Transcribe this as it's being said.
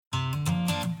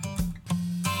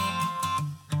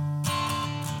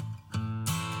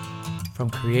From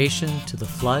creation to the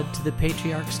flood to the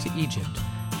patriarchs to Egypt,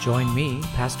 join me,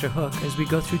 Pastor Hook, as we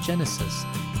go through Genesis,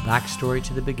 the backstory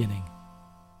to the beginning.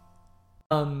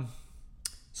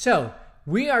 So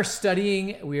we are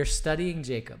studying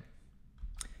Jacob.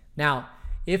 Now,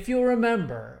 if you'll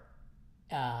remember,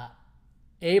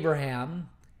 Abraham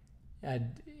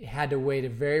had to wait a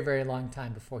very, very long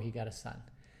time before he got a son.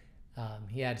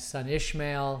 He had a son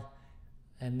Ishmael,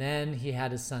 and then he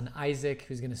had a son Isaac,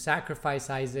 who was going to sacrifice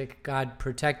Isaac. God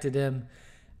protected him.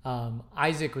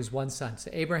 Isaac was one son. So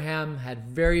Abraham had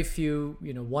very few,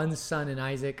 one son in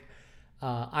Isaac.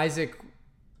 Isaac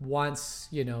wants,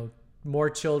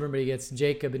 more children, but he gets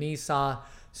Jacob and Esau.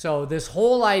 So this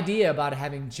whole idea about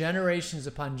having generations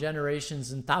upon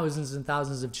generations and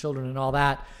thousands of children and all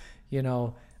that,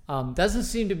 doesn't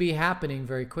seem to be happening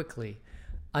very quickly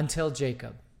until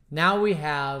Jacob. Now we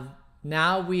have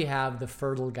the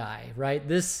fertile guy, right?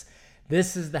 This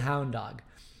is the hound dog.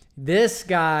 This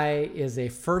guy is a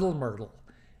fertile myrtle.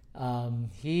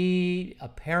 He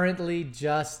apparently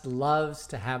just loves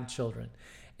to have children.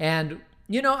 And,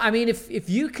 if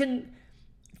you can,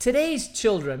 today's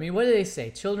children, what do they say?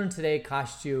 Children today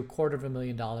cost you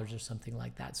 $250,000 or something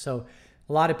like that. So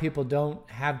a lot of people don't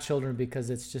have children because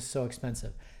it's just so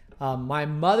expensive. My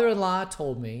mother-in-law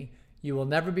told me, you will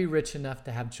never be rich enough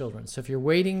to have children. So if you're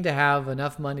waiting to have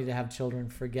enough money to have children,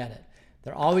 forget it.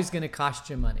 They're always going to cost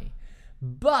you money.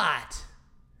 But,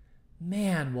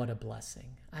 man, what a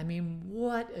blessing.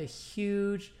 What a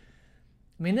huge...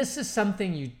 this is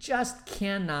something you just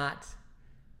cannot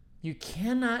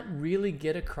really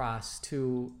get across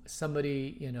to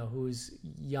somebody, who's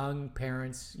young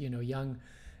parents,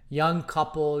 young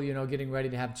couple, getting ready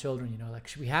to have children,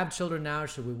 should we have children now?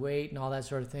 Should we wait? And all that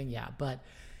sort of thing. Yeah. But,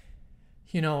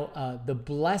 the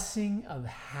blessing of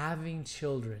having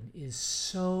children is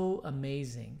so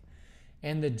amazing.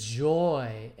 And the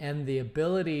joy and the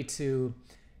ability to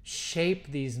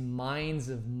shape these minds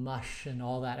of mush and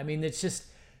all that. It's just,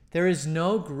 there is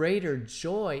no greater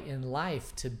joy in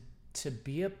life to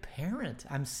be a parent.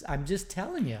 I'm just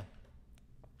telling you.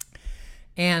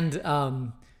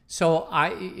 And so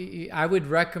I would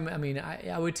recommend.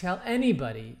 I would tell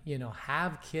anybody,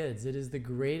 have kids. It is the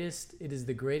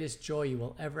greatest joy you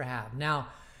will ever have. Now,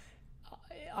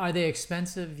 are they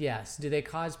expensive? Yes. Do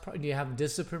you have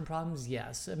discipline problems?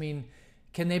 Yes.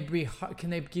 Can they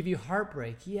give you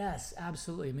heartbreak? Yes,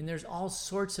 absolutely. There's all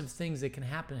sorts of things that can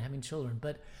happen having children,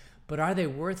 but are they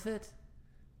worth it?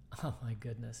 Oh my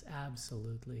goodness,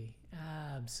 absolutely.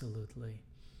 Absolutely.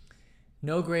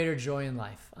 No greater joy in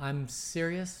life. I'm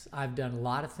serious. I've done a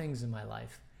lot of things in my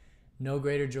life. No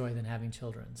greater joy than having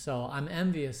children. So I'm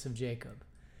envious of Jacob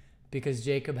because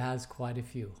Jacob has quite a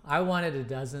few. I wanted a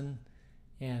dozen,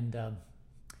 and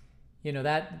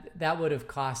that would have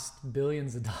cost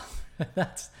billions of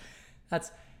dollars.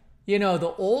 that's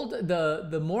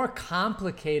the more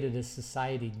complicated a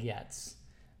society gets,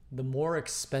 the more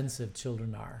expensive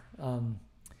children are.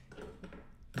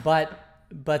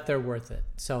 But they're worth it.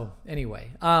 So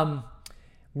anyway,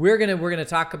 we're gonna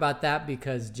talk about that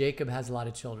because Jacob has a lot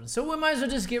of children. So we might as well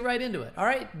just get right into it. All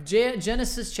right,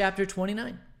 Genesis chapter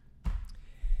 29,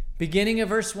 beginning of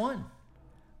verse 1.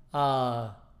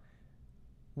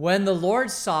 When the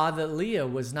Lord saw that Leah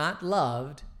was not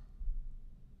loved,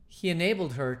 he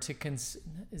enabled her to conceive.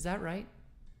 Is that right?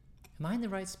 Am I in the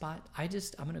right spot? I'm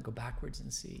going to go backwards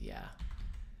and see.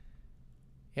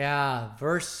 Yeah,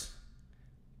 verse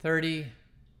 30.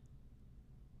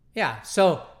 Yeah,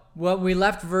 so when we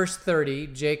left verse 30,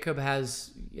 Jacob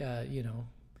has,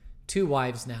 two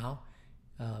wives now,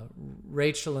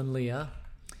 Rachel and Leah.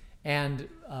 And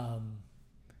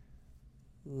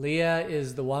Leah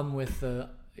is the one with the,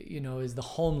 is the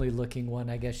homely looking one,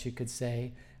 I guess you could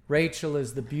say. Rachel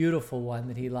is the beautiful one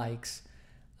that he likes.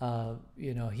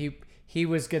 He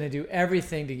was going to do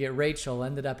everything to get Rachel,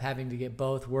 ended up having to get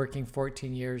both, working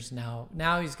 14 years now.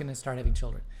 Now he's going to start having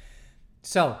children.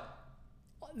 So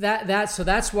that's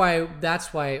why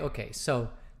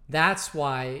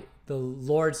the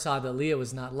Lord saw that Leah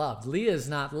was not loved. Leah is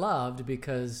not loved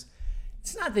because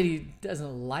it's not that he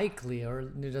doesn't like Leah or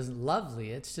he doesn't love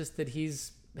Leah. It's just that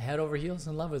he's head over heels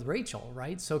in love with Rachel,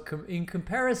 right? So in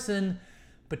comparison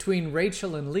between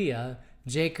Rachel and Leah,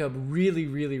 Jacob really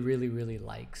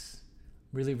likes,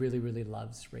 really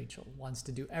loves Rachel, wants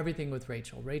to do everything with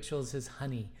Rachel. Rachel's his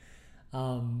honey.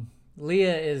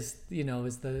 Leah is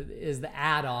the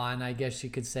add-on, I guess you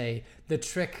could say, the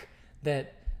trick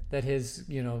that his,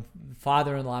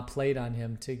 father-in-law played on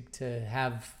him to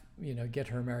have, get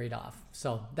her married off.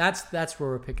 So that's where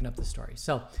we're picking up the story.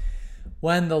 So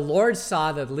when the Lord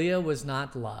saw that Leah was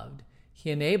not loved,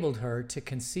 he enabled her to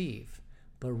conceive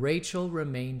but Rachel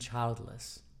remained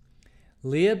childless.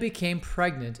 Leah became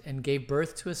pregnant and gave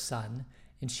birth to a son,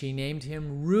 and she named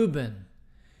him Reuben.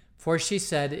 For she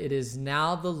said, "It is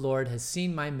now the Lord has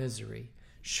seen my misery.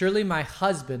 Surely my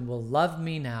husband will love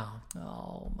me now."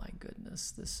 Oh my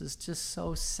goodness, this is just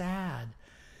so sad.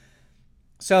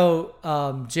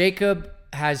 So Jacob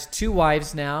has 2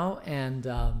 wives now and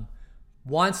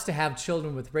wants to have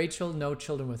children with Rachel, no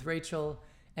children with Rachel,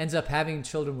 ends up having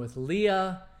children with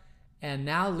Leah. And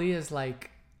now Leah's like,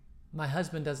 my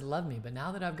husband doesn't love me, but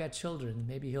now that I've got children,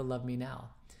 maybe he'll love me now.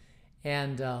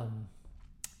 And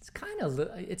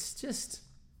it's just,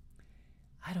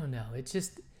 I don't know. It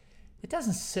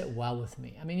doesn't sit well with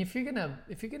me. I mean, if you're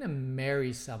gonna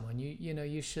marry someone,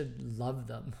 you should love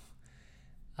them.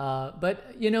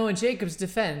 But in Jacob's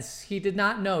defense, he did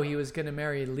not know he was going to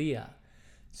marry Leah.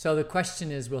 So the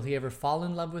question is, will he ever fall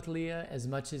in love with Leah as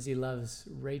much as he loves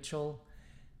Rachel?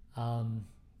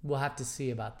 We'll have to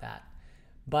see about that.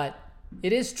 But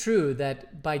it is true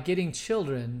that by getting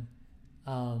children,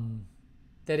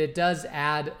 that it does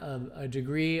add a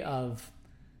degree of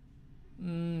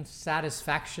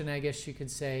satisfaction, I guess you could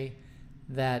say,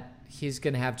 that he's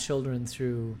going to have children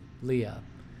through Leah.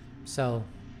 So,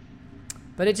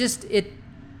 but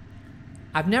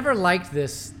I've never liked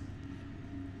this.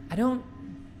 I don't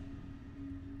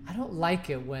like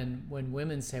it when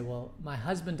women say, well, my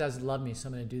husband doesn't love me, so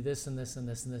I'm going to do this and this and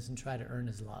this and this and try to earn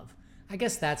his love. I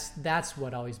guess that's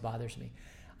what always bothers me.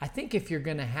 I think if you're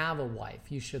going to have a wife,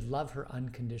 you should love her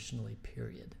unconditionally,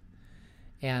 period.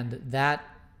 If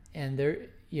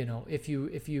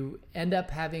you end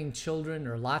up having children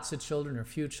or lots of children or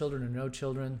few children or no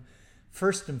children,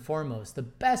 first and foremost, the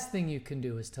best thing you can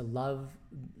do is to love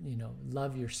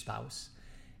your spouse.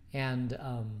 And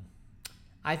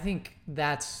I think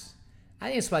that's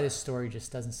why this story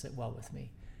just doesn't sit well with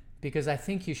me, because I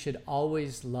think you should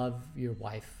always love your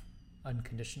wife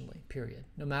unconditionally, period.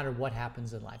 No matter what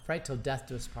happens in life, right? Till death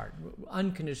do us part.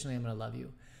 Unconditionally, I'm going to love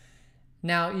you.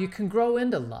 Now, you can grow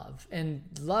into love, and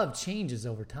love changes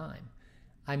over time.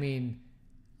 I mean,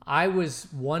 I was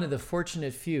one of the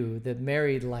fortunate few that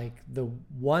married like the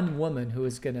one woman who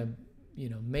was going to,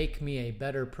 make me a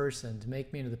better person, to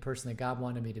make me into the person that God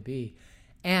wanted me to be.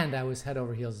 And I was head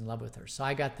over heels in love with her. So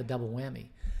I got the double whammy.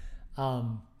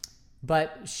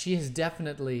 But she has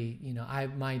definitely,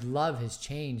 my love has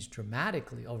changed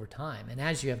dramatically over time. And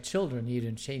as you have children, it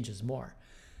even changes more.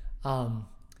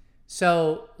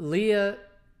 So Leah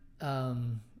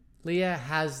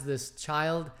has this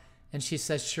child, and she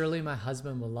says, "Surely my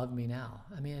husband will love me now."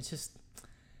 I mean, it's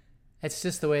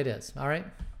just the way it is. All right.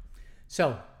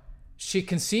 So she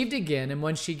conceived again, and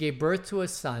when she gave birth to a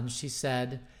son, she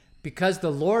said, "Because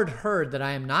the Lord heard that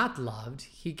I am not loved,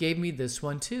 he gave me this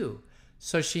one too."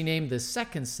 So she named the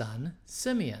second son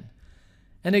Simeon.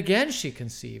 And again she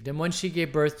conceived, and when she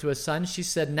gave birth to a son, she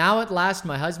said, "Now at last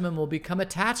my husband will become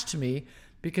attached to me,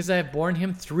 because I have borne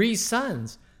him 3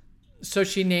 sons." So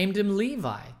she named him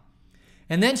Levi.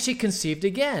 And then she conceived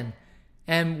again.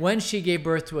 And when she gave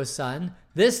birth to a son,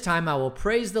 "This time I will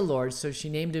praise the Lord." So she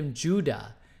named him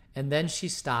Judah. And then she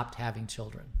stopped having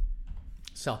children.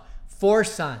 So 4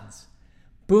 sons.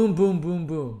 Boom, boom, boom,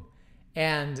 boom.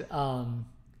 And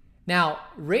now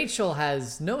Rachel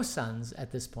has no sons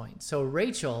at this point. So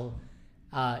Rachel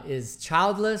is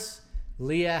childless.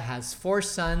 Leah has 4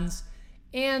 sons.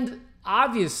 And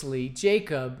obviously,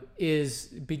 Jacob is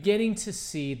beginning to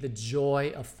see the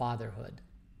joy of fatherhood.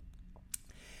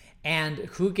 And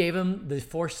who gave him the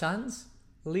 4 sons?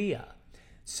 Leah.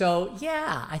 So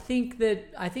yeah, I think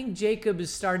Jacob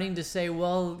is starting to say,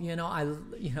 well,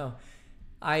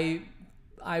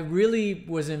 I really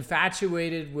was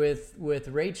infatuated with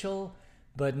Rachel,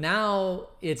 but now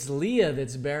it's Leah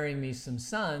that's bearing me some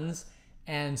sons.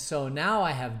 And so now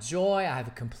I have joy, I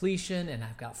have completion, and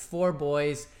I've got 4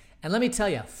 boys. And let me tell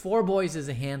you, 4 boys is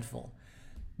a handful.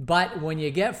 But when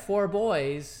you get 4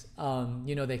 boys,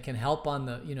 they can help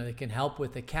they can help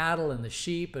with the cattle and the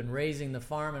sheep and raising the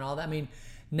farm and all that. I mean,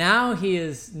 now he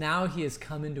has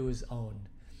come into his own,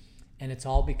 and it's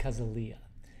all because of Leah.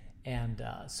 And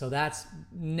so that's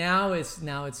now it's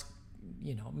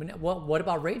what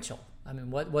about Rachel? I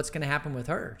mean, what's going to happen with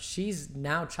her? She's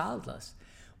now childless.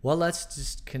 Well, let's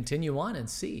just continue on and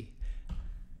see.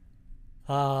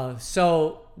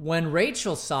 So when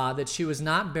Rachel saw that she was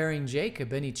not bearing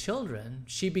Jacob any children,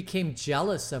 she became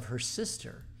jealous of her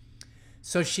sister.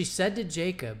 So she said to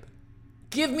Jacob,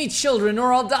 "Give me children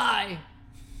or I'll die.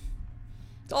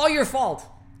 It's all your fault.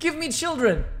 Give me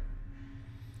children.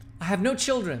 I have no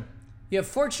children. You have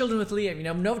 4 children with Leah. You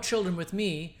have no children with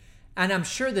me." And I'm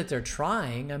sure that they're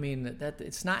trying. I mean, that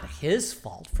it's not his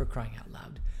fault, for crying out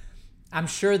loud. I'm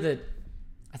sure that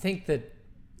I think that,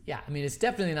 it's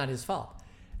definitely not his fault.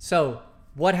 So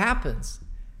what happens?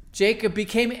 Jacob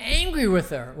became angry with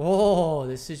her. Oh,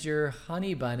 this is your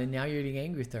honey bun, and now you're getting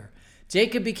angry with her.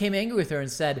 Jacob became angry with her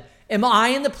and said, am I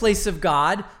in the place of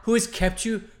God who has kept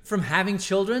you from having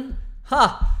children?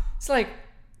 It's like,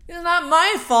 it's not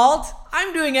my fault.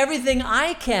 I'm doing everything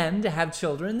I can to have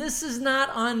children. This is not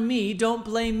on me. Don't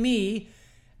blame me.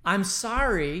 I'm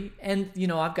sorry. And,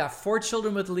 I've got 4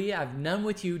 children with Leah. I've none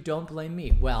with you. Don't blame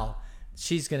me. Well,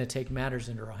 she's going to take matters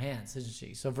into her hands, isn't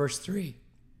she? So verse 3.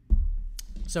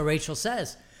 So Rachel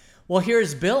says, well,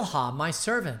 here's Bilhah, my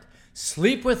servant.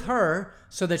 Sleep with her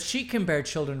so that she can bear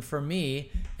children for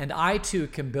me, and I too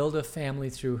can build a family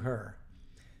through her.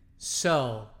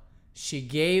 So she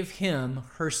gave him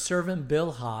her servant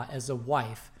Bilhah as a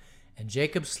wife, and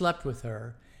Jacob slept with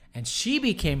her, and she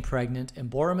became pregnant and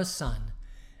bore him a son.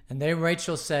 And then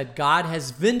Rachel said, God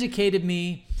has vindicated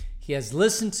me. He has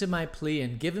listened to my plea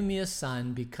and given me a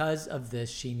son. Because of this,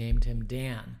 she named him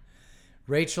Dan.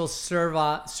 Rachel's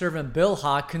servant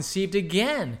Bilhah conceived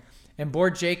again and bore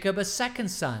Jacob a second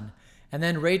son. And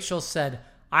then Rachel said,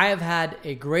 I have had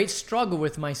a great struggle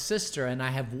with my sister, and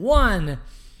I have won.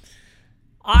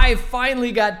 I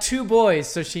finally got 2 boys.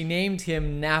 So she named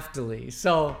him Naphtali.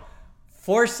 So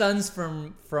 4 sons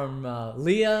from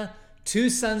Leah, 2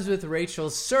 sons with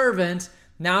Rachel's servant.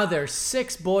 Now there's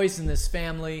 6 boys in this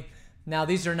family. Now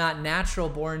these are not natural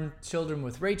born children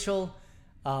with Rachel,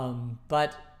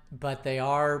 but they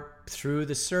are through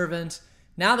the servant.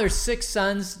 Now there's 6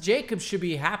 sons. Jacob should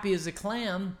be happy as a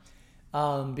clam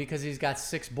because he's got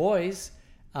 6 boys.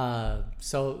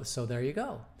 So there you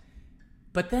go.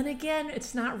 But then again,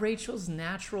 it's not Rachel's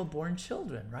natural born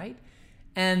children, right?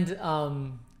 And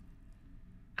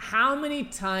how many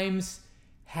times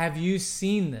have you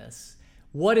seen this?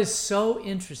 What is so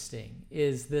interesting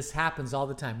is this happens all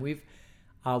the time. We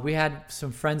had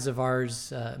some friends of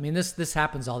ours. This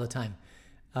happens all the time,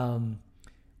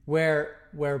 where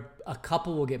a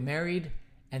couple will get married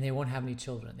and they won't have any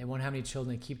children. They won't have any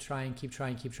children. They keep trying.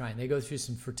 They go through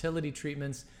some fertility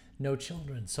treatments, no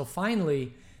children. So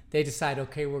finally, they decide,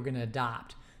 okay, we're going to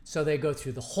adopt. So they go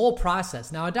through the whole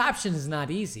process. Now, adoption is not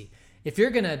easy. If you're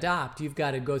going to adopt, you've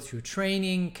got to go through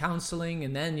training, counseling,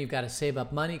 and then you've got to save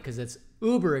up money because it's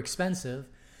uber expensive.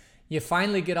 You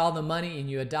finally get all the money and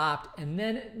you adopt. And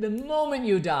then the moment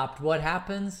you adopt, what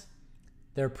happens?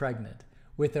 They're pregnant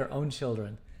with their own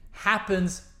children.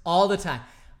 Happens all the time.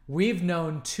 We've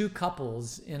known 2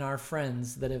 couples in our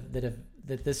friends that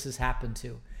this has happened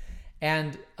to.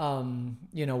 And,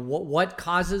 what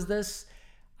causes this?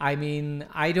 I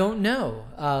don't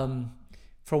know.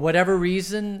 For whatever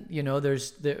reason,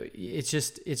 it's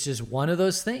just one of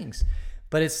those things.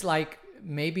 But it's like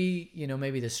maybe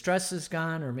the stress is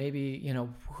gone, or maybe,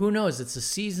 who knows? It's a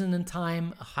season and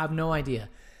time. I have no idea.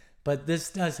 But this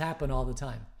does happen all the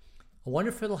time. I wonder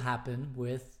if it'll happen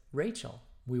with Rachel.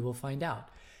 We will find out.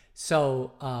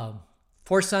 So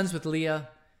 4 sons with Leah,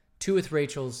 2 with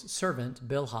Rachel's servant,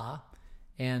 Bilhah.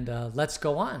 And let's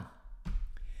go on.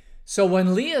 So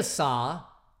when Leah saw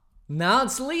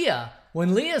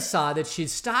that she'd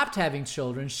stopped having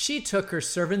children, she took her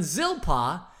servant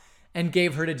Zilpah and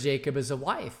gave her to Jacob as a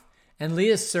wife. And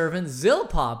Leah's servant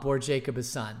Zilpah bore Jacob a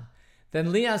son.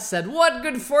 Then Leah said, what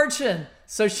good fortune!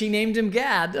 So she named him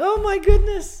Gad. Oh my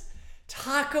goodness!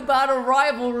 Talk about a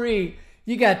rivalry.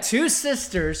 You got 2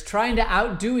 sisters trying to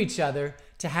outdo each other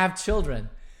to have children.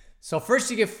 So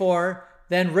first you get 4.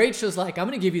 Then Rachel's like, I'm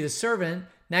going to give you the servant.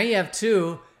 Now you have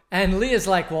 2. And Leah's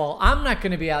like, well, I'm not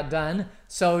going to be outdone.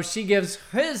 So she gives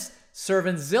his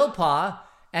servant Zilpah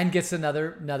and gets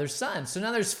another son. So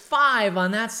now there's 5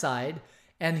 on that side,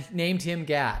 and named him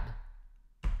Gad.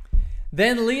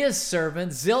 Then Leah's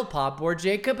servant Zilpah bore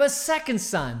Jacob a second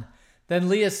son. Then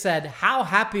Leah said, how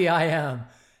happy I am.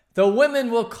 The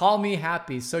women will call me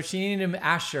happy. So she named him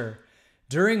Asher.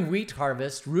 During wheat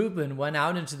harvest, Reuben went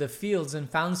out into the fields and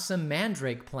found some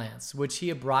mandrake plants, which he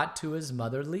had brought to his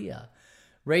mother Leah.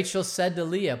 Rachel said to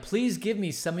Leah, please give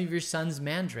me some of your son's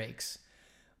mandrakes.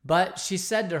 But she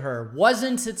said to her,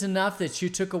 wasn't it enough that you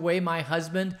took away my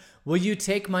husband? Will you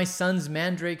take my son's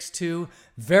mandrakes too?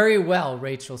 Very well,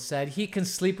 Rachel said. He can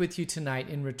sleep with you tonight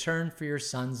in return for your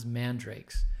son's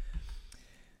mandrakes.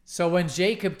 So when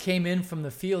Jacob came in from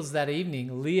the fields that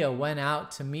evening, Leah went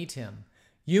out to meet him.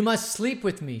 You must sleep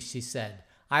with me, she said.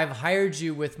 I have hired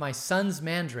you with my son's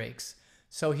mandrakes.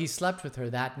 So he slept with her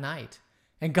that night.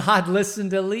 And God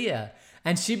listened to Leah,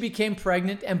 and she became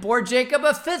pregnant and bore Jacob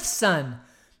a 5th son.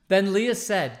 Then Leah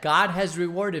said, God has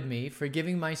rewarded me for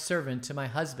giving my servant to my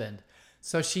husband.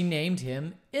 So she named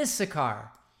him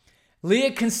Issachar.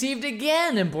 Leah conceived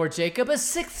again and bore Jacob a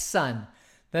 6th son.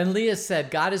 Then Leah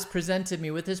said, God has presented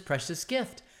me with his precious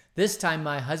gift. This time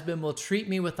my husband will treat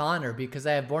me with honor because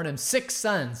I have borne him 6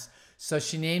 sons. So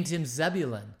she named him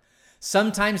Zebulun.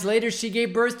 Sometimes later she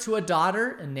gave birth to a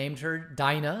daughter and named her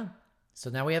Dinah. So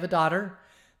now we have a daughter.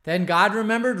 Then God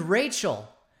remembered Rachel,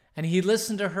 and he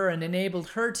listened to her and enabled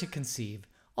her to conceive.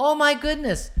 Oh my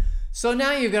goodness. So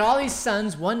now you've got all these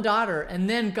sons, 1 daughter, and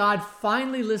then God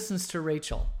finally listens to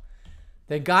Rachel.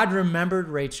 Then God remembered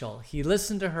Rachel. He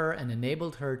listened to her and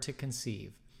enabled her to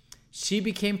conceive. She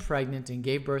became pregnant and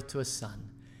gave birth to a son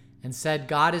and said,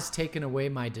 God has taken away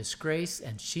my disgrace.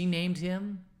 And she named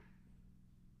him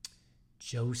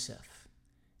Joseph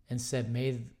and said,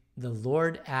 may the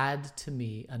Lord add to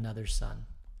me another son.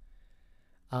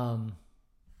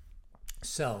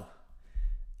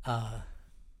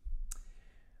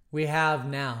 We have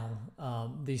now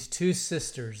these 2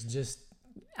 sisters just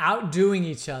outdoing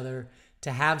each other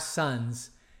to have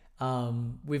sons.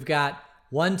 We've got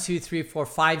 1, 2, 3, 4,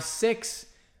 5, 6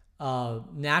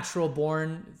 natural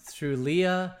born through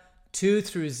Leah, 2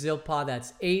 through Zilpah,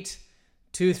 that's 8,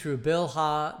 2 through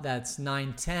Bilhah, that's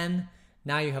 9, 10.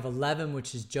 Now you have 11,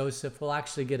 which is Joseph. We'll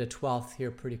actually get a 12th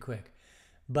here pretty quick.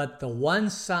 But the one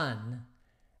son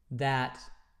that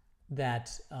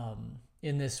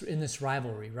in this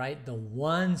rivalry, right? The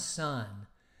one son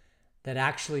that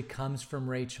actually comes from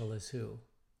Rachel is who?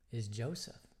 Is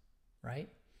Joseph, right?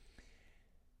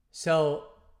 So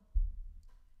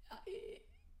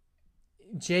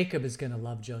Jacob is going to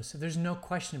love Joseph. There's no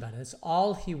question about it. That's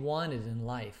all he wanted in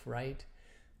life, right?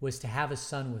 Was to have a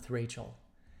son with Rachel.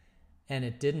 And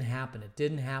it didn't happen. It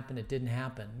didn't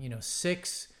happen.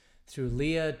 6 through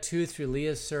Leah, 2 through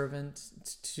Leah's servant,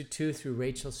 2 through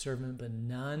Rachel's servant, but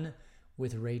none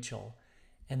with Rachel.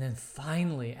 And then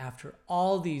finally, after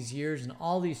all these years and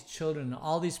all these children and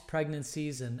all these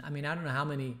pregnancies, and I don't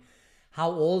know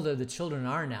how old the children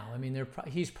are now.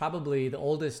 He's probably, the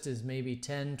oldest is maybe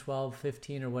 10, 12,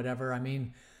 15 or whatever.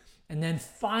 And then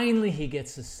finally he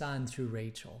gets a son through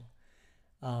Rachel.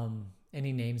 And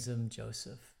he names him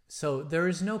Joseph. So there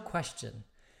is no question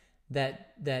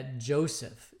that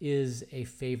Joseph is a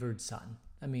favored son.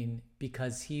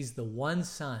 Because he's the one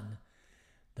son,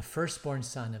 the firstborn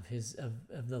son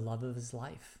of the love of his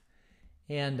life.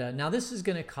 And now this is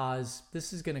going to cause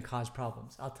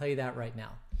problems. I'll tell you that right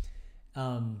now.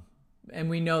 And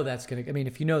we know that's going to,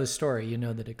 if you know the story, you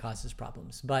know that it causes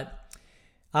problems. But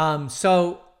now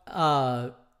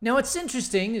what's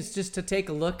interesting is just to take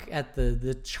a look at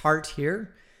the chart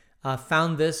here.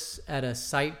 Found this at a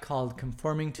site called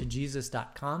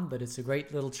conformingtojesus.com, but it's a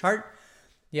great little chart.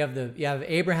 You have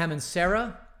Abraham and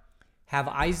Sarah, have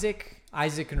Isaac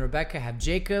and Rebekah have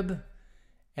Jacob,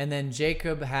 and then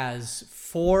Jacob has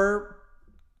 4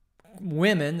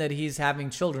 women that he's having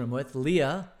children with: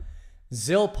 Leah,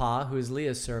 Zilpah, who is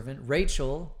Leah's servant,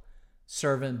 Rachel,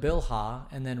 servant Bilhah,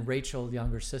 and then Rachel,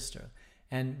 younger sister.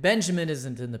 And Benjamin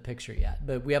isn't in the picture yet,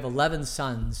 but we have 11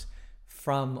 sons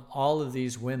from all of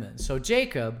these women. So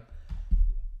Jacob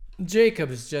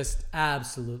is just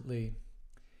absolutely,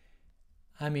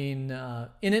 in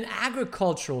an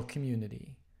agricultural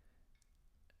community,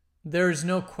 there's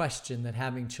no question that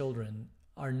having children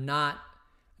are not,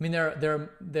 they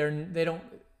don't,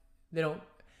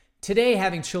 today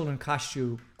having children costs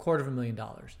you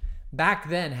 $250,000. Back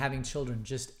then, having children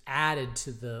just added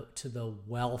to the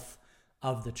wealth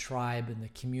of the tribe and the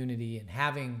community, and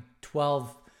having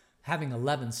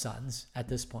 11 sons at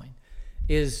this point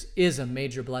is a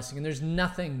major blessing. And there's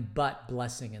nothing but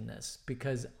blessing in this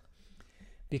because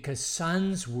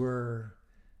sons were,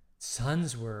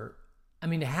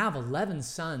 to have 11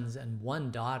 sons and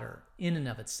 1 daughter in and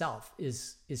of itself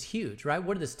is huge, right?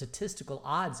 What are the statistical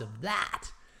odds of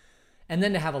that? And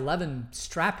then to have 11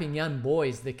 strapping young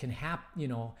boys that can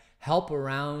help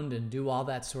around and do all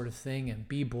that sort of thing and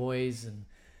be boys and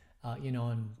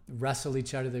and wrestle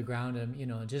each other to the ground,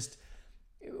 and just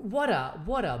what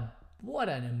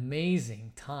an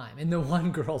amazing time. And the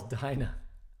one girl, Dinah,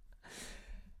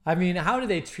 how do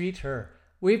they treat her?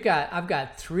 I've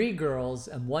got 3 girls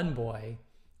and 1 boy,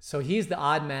 so he's the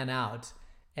odd man out.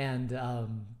 And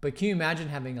but can you imagine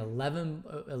having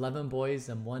 11 boys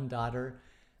and 1 daughter?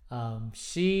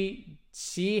 She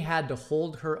had to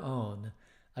hold her own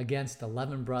against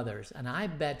 11 brothers, and I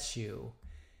bet you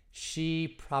she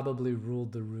probably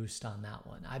ruled the roost on that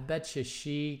one. I bet you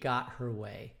she got her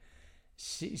way.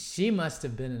 She must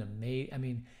have been an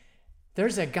amazing.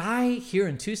 There's a guy here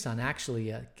in Tucson,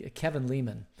 actually, Kevin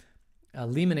Lehman.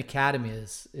 Lehman Academy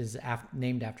is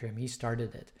named after him. He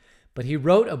started it, but he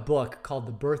wrote a book called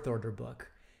The Birth Order Book.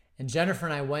 And Jennifer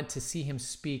and I went to see him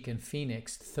speak in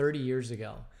Phoenix 30 years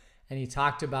ago, and he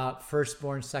talked about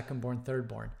firstborn, secondborn,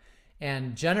 thirdborn.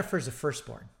 and Jennifer's a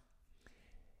firstborn.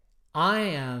 I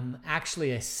am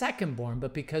actually a secondborn,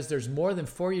 but because there's more than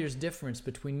 4 years difference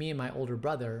between me and my older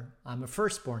brother, I'm a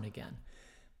firstborn again.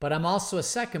 But I'm also a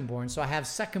secondborn, so I have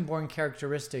secondborn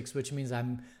characteristics, which means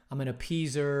I'm an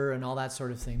appeaser and all that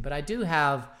sort of thing. But I do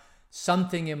have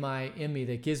something in me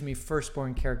that gives me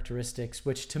firstborn characteristics,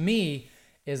 which to me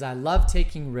is I love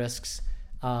taking risks,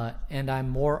 and I'm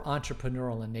more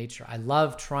entrepreneurial in nature. I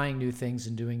love trying new things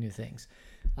and doing new things.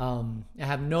 I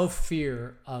have no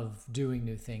fear of doing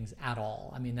new things at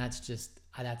all. I mean, I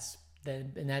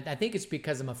think it's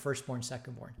because I'm a firstborn,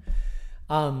 secondborn.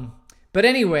 But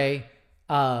anyway,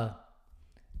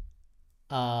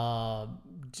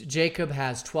 Jacob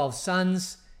has 12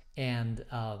 sons and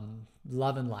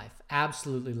love and life,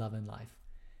 absolutely love and life.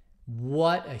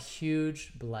 What a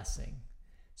huge blessing.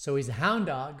 So he's a hound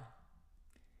dog,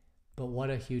 but what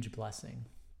a huge blessing.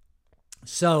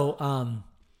 So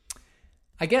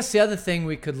I guess the other thing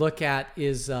we could look at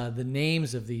is the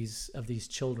names of these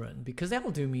children, because that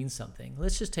will mean something.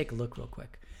 Let's just take a look real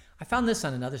quick. I found this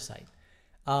on another site.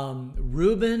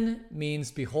 Reuben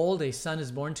means, behold, a son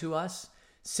is born to us.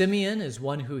 Simeon is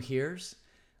one who hears.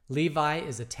 Levi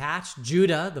is attached.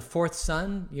 Judah, the fourth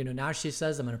son, now she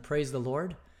says, I'm going to praise the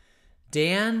Lord.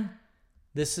 Dan,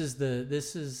 this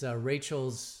is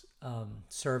Rachel's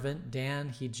servant. Dan,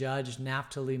 he judged.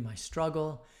 Naphtali, my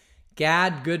struggle.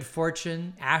 Gad, good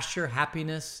fortune. Asher,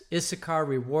 happiness. Issachar,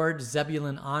 reward.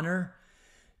 Zebulun, honor.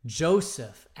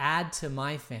 Joseph, add to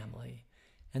my family.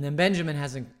 And then Benjamin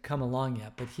hasn't come along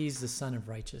yet, but he's the son of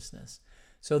righteousness.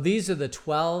 So these are the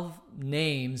 12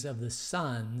 names of the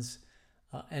sons,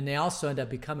 and they also end up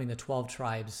becoming the 12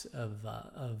 tribes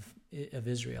of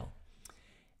Israel.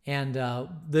 And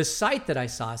the site that I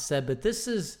saw said, but this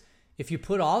is, if you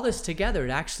put all this together,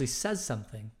 it actually says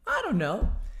something. I don't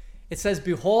know. It says,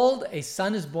 behold, a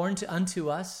son is born unto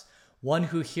us, one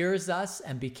who hears us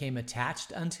and became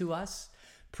attached unto us.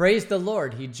 Praise the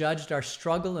Lord. He judged our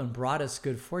struggle and brought us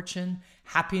good fortune,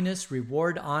 happiness,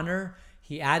 reward, honor.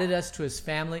 He added us to his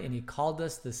family, and he called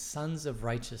us the sons of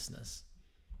righteousness.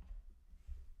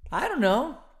 I don't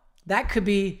know. That could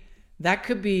be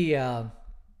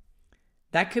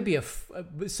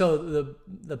so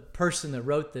the person that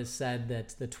wrote this said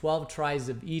that the 12 tribes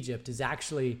of Egypt is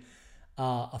actually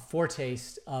a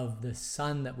foretaste of the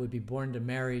son that would be born to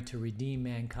Mary to redeem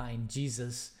mankind,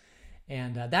 Jesus.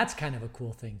 And that's kind of a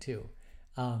cool thing too.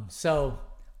 So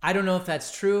I don't know if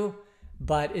that's true,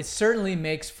 but it certainly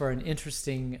makes for an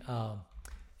interesting,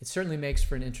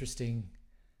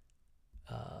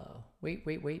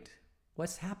 wait.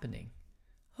 What's happening?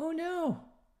 Oh no.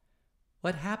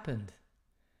 What happened?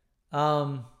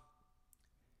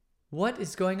 What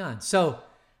is going on? So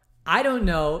I don't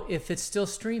know if it's still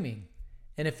streaming,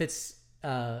 and if it's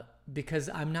because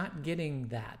I'm not getting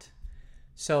that.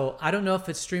 So I don't know if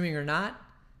it's streaming or not.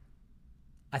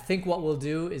 I think what we'll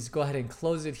do is go ahead and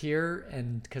close it here,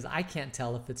 and because I can't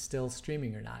tell if it's still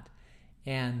streaming or not,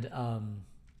 and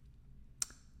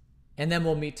then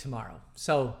we'll meet tomorrow.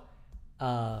 So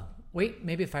wait,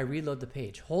 maybe if I reload the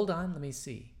page. Hold on, let me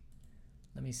see.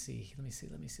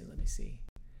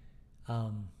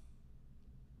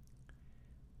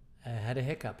 I had a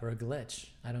hiccup or a glitch.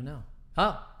 I don't know.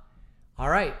 Oh, all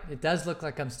right. It does look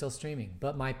like I'm still streaming,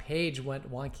 but my page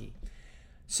went wonky.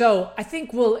 So I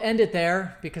think we'll end it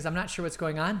there because I'm not sure what's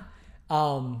going on.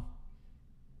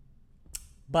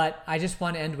 But I just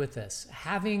want to end with this.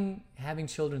 Having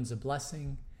children is a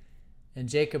blessing, and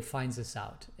Jacob finds this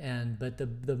out. But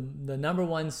the number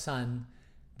one son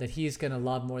that he's going to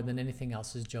love more than anything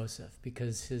else is Joseph,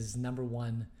 because his number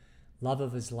one love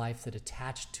of his life that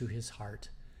attached to his heart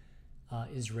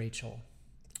is Rachel.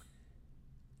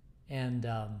 And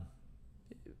I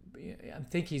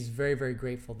think he's very, very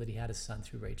grateful that he had a son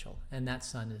through Rachel. And that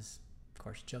son is, of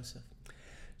course, Joseph.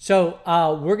 So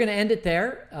we're going to end it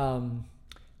there.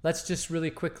 Let's just really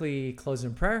quickly close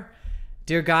in prayer.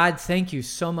 Dear God, thank you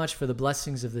so much for the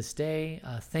blessings of this day.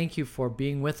 Thank you for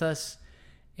being with us.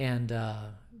 And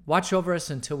watch over us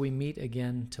until we meet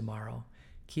again tomorrow.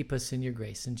 Keep us in your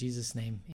grace. In Jesus' name.